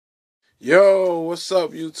Yo, what's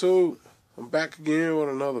up, YouTube? I'm back again with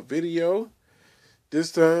another video.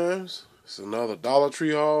 This time, it's another Dollar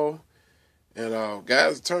Tree haul. And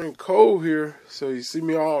guys, it's turning cold here, so you see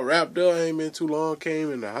me all wrapped up. Ain't been too long,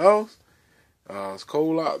 came in the house. It's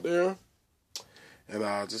cold out there. And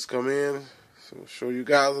I'll just come in, so show you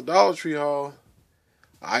guys a Dollar Tree haul.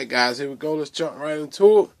 Alright guys, here we go. Let's jump right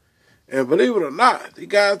into it. And believe it or not, the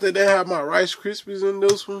guys that didn't have my Rice Krispies in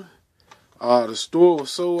this one, the store was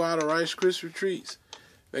sold out of Rice Krispie treats.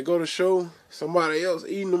 They go to show somebody else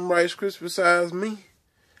eating them Rice Krispies besides me.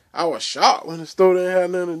 I was shocked when the store didn't have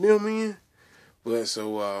none of them in. But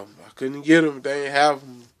so I couldn't get them. They didn't have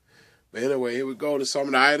them. But anyway, here we go to some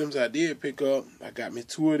of the items I did pick up. I got me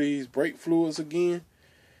 2 of these brake fluids again.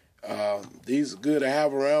 These are good to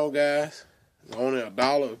have around, guys. It's only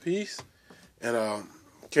 $1 a piece. And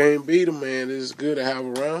can't beat them, man. This is good to have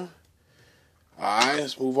around. Alright,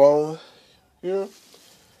 let's move on here.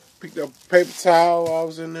 Picked up a paper towel while I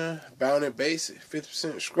was in there. Bounty Basic,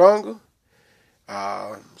 50% stronger.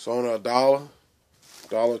 It's on $1,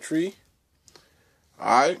 Dollar Tree.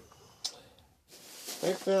 Alright.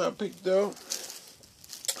 Next thing I picked up,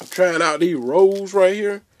 I'm trying out these rolls right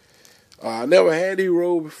here. I never had these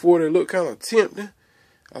rolls before. They look kind of tempting.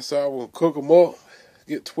 I said I was going to cook them up.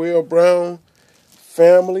 Get 12 brown,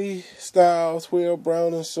 family style 12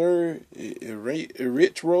 brown and serve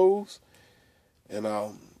rich rolls. And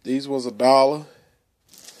these was $1.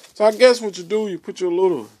 So I guess what you do, you put your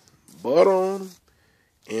little butter on them.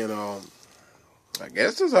 And I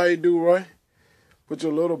guess that's how you do, right? Put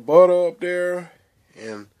your little butter up there.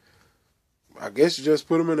 And I guess you just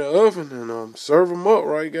put them in the oven and serve them up,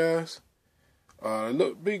 right, guys? They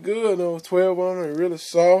look be good, though. 12 on them, really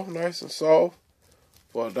soft, nice and soft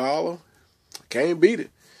for $1. Can't beat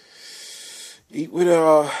it. Eat with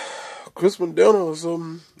Christmas dinner or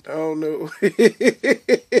something. I don't know.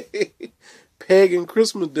 Pagan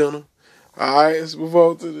Christmas dinner. Alright, let's move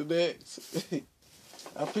on to the next.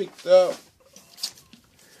 I picked up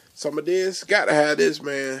some of this. Gotta have this,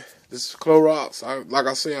 man. This is Clorox. Like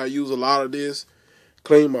I say, I use a lot of this.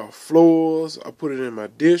 Clean my floors. I put it in my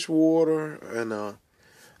dishwater. And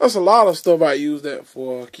that's a lot of stuff I use that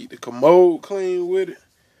for. Keep the commode clean with it.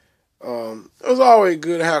 It's always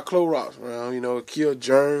good to have Clorox around, kill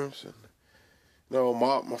germs and,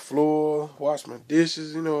 mop my floor, wash my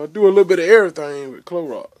dishes, I do a little bit of everything with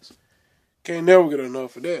Clorox. Can't never get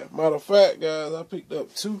enough of that. Matter of fact, guys, I picked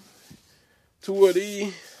up two of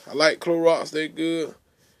these. I like Clorox, they good.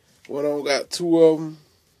 One of them got 2 of them.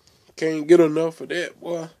 Can't get enough of that,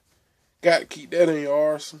 boy. Got to keep that in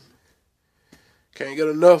your arsenal. Can't get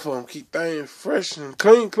enough of them. Keep things fresh and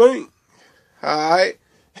clean. Alright.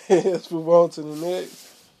 Let's move on to the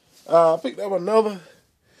next. I picked up another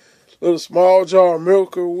little small jar of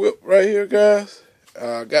Miracle Whip right here, guys.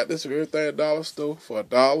 Got this at everything at Dollar Store for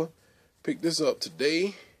 $1. Picked this up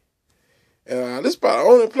today. And this is about the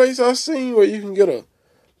only place I've seen where you can get a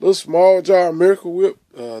little small jar of Miracle Whip.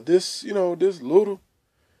 This little,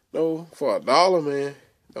 for $1, man.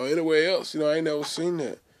 Anywhere else, I ain't never seen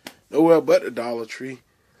that. Nowhere but the Dollar Tree.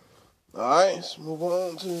 Alright, let's move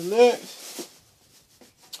on to the next.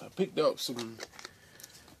 I picked up some,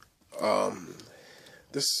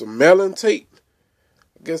 this is some melon tape.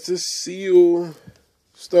 I guess this seal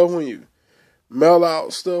stuff when you mail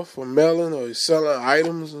out stuff for mailing or you're selling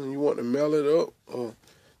items and you want to mail it up or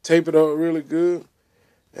tape it up really good.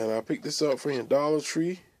 And I picked this up from your Dollar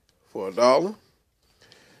Tree for $1.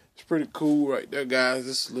 It's pretty cool right there, guys.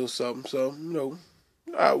 This is a little something,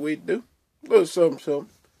 how we do. A little something.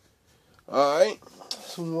 Alright,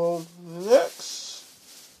 let's move on to the next.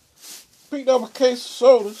 Picked up a case of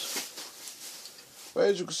sodas. But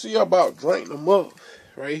as you can see, I about drank them up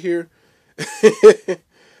right here.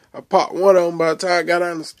 I popped one of them by the time I got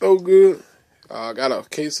out in the store good. I got a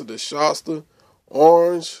case of the Shasta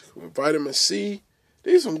Orange with vitamin C.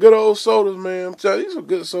 These some good old sodas, man. I'm telling you, these are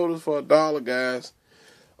good sodas for $1, guys.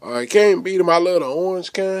 I can't beat them. I love the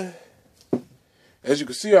orange kind. As you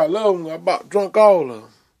can see, I love them. I about drunk all of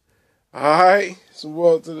them. Alright, so move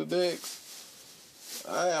on to the next.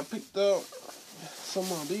 I picked up some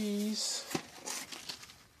of these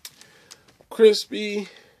crispy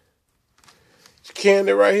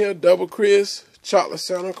candy right here, Double Crisp chocolate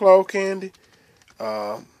Santa Claus candy.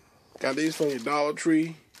 Got these from your Dollar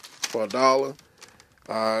Tree for $1.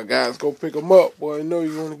 Guys, go pick them up, boy. You know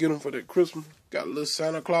you want to get them for that Christmas. Got a little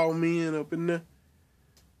Santa Claus man up in there.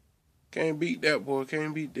 Can't beat that, boy.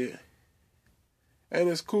 Can't beat that. And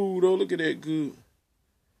it's cool though. Look at that good.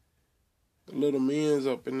 The little men's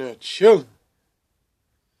up in there chilling.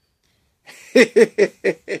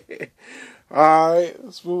 Alright,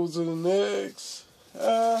 let's move to the next.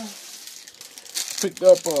 picked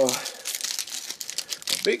up a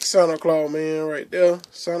big Santa Claus, man, right there.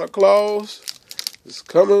 Santa Claus is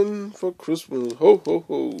coming for Christmas. Ho, ho,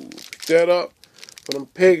 ho. Pick that up for them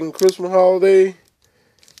pagan Christmas holiday.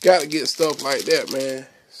 Got to get stuff like that, man.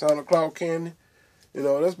 Santa Claus candy. You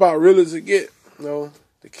know, that's about real as it get. You know,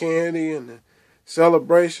 the candy and the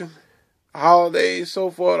celebration. The holidays,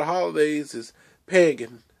 so far, the holidays is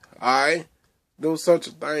pagan. Alright? No such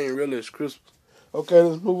a thing really as Christmas. Okay,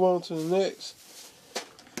 let's move on to the next.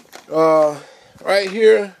 Right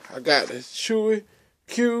here, I got the Chewy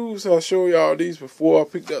Cubes. I'll show y'all these before. I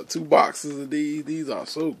picked up 2 boxes of these. These are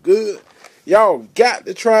so good. Y'all got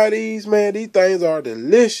to try these, man. These things are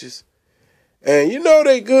delicious. And you know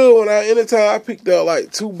they good when anytime I picked up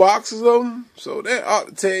like 2 boxes of them. So that ought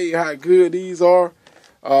to tell you how good these are.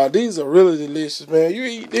 These are really delicious, man. You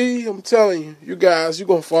eat these, I'm telling you, you guys, you're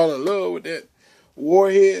going to fall in love with that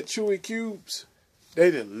Warhead Chewy Cubes. They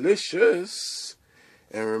delicious.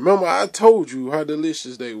 And remember, I told you how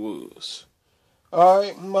delicious they was.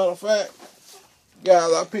 Alright, matter of fact,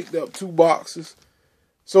 guys, I picked up 2 boxes.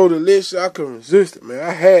 So delicious, I couldn't resist it, man.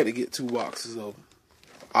 I had to get 2 boxes of them.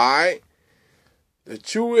 Alright? The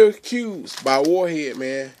Chewy Cubes by Warhead,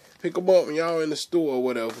 man. Pick them up when y'all in the store or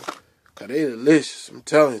whatever. Because they delicious. I'm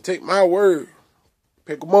telling you, take my word.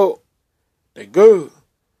 Pick them up. They good.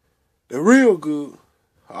 They're real good.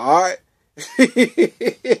 Alright?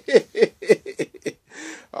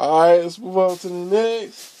 Alright, let's move on to the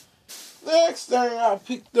next. Next thing I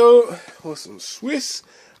picked up was some Swiss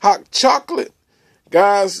hot chocolate.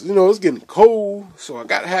 Guys, you know, it's getting cold, so I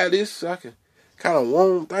got to have this so I can kind of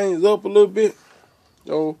warm things up a little bit.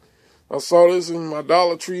 You know, I saw this in my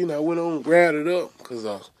Dollar Tree and I went on and grabbed it up because,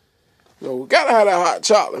 you know, we got to have that hot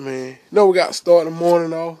chocolate, man. You know, we got to start the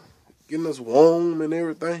morning off, getting us warm and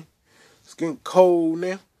everything. It's getting cold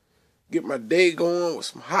now. Get my day going with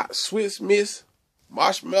some hot Swiss Miss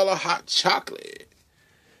marshmallow hot chocolate.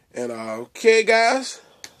 And, okay, guys,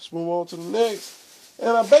 let's move on to the next.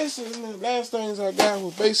 And basically, the last things I got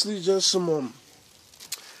was basically just some,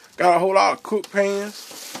 got a whole lot of cook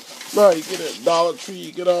pans. Now, you get at Dollar Tree,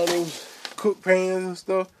 you get all those cook pans and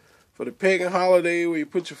stuff for the pagan holiday where you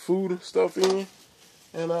put your food and stuff in.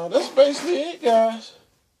 And that's basically it, guys.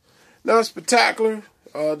 Nothing spectacular.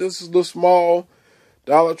 This is the small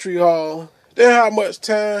Dollar Tree haul. They didn't have much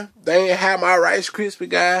time. They ain't have my Rice Krispie,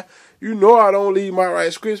 guy. You know I don't leave my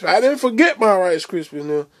Rice Krispie. I didn't forget my Rice Krispie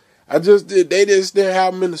now. I just did. They just didn't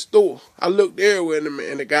have them in the store. I looked everywhere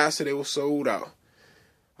and the guy said they were sold out.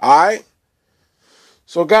 Alright?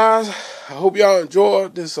 So guys, I hope y'all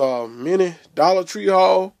enjoyed this mini Dollar Tree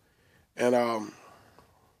haul. And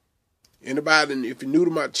anybody, if you're new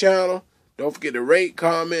to my channel, don't forget to rate,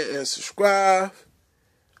 comment, and subscribe.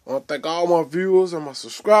 I want to thank all my viewers and my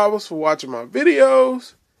subscribers for watching my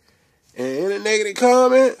videos. And any negative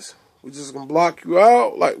comments, we're just going to block you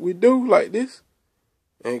out like we do, like this.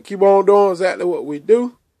 And keep on doing exactly what we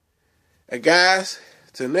do. And guys,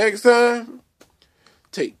 till next time,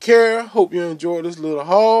 take care. Hope you enjoyed this little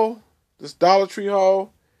haul, this Dollar Tree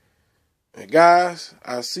haul. And guys,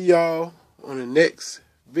 I'll see y'all on the next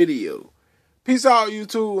video. Peace out,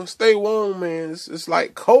 YouTube, and stay warm, man. It's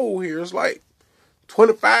like cold here. It's like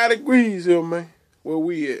 25 degrees here, man, where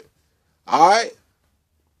we at. All right?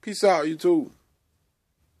 Peace out, YouTube.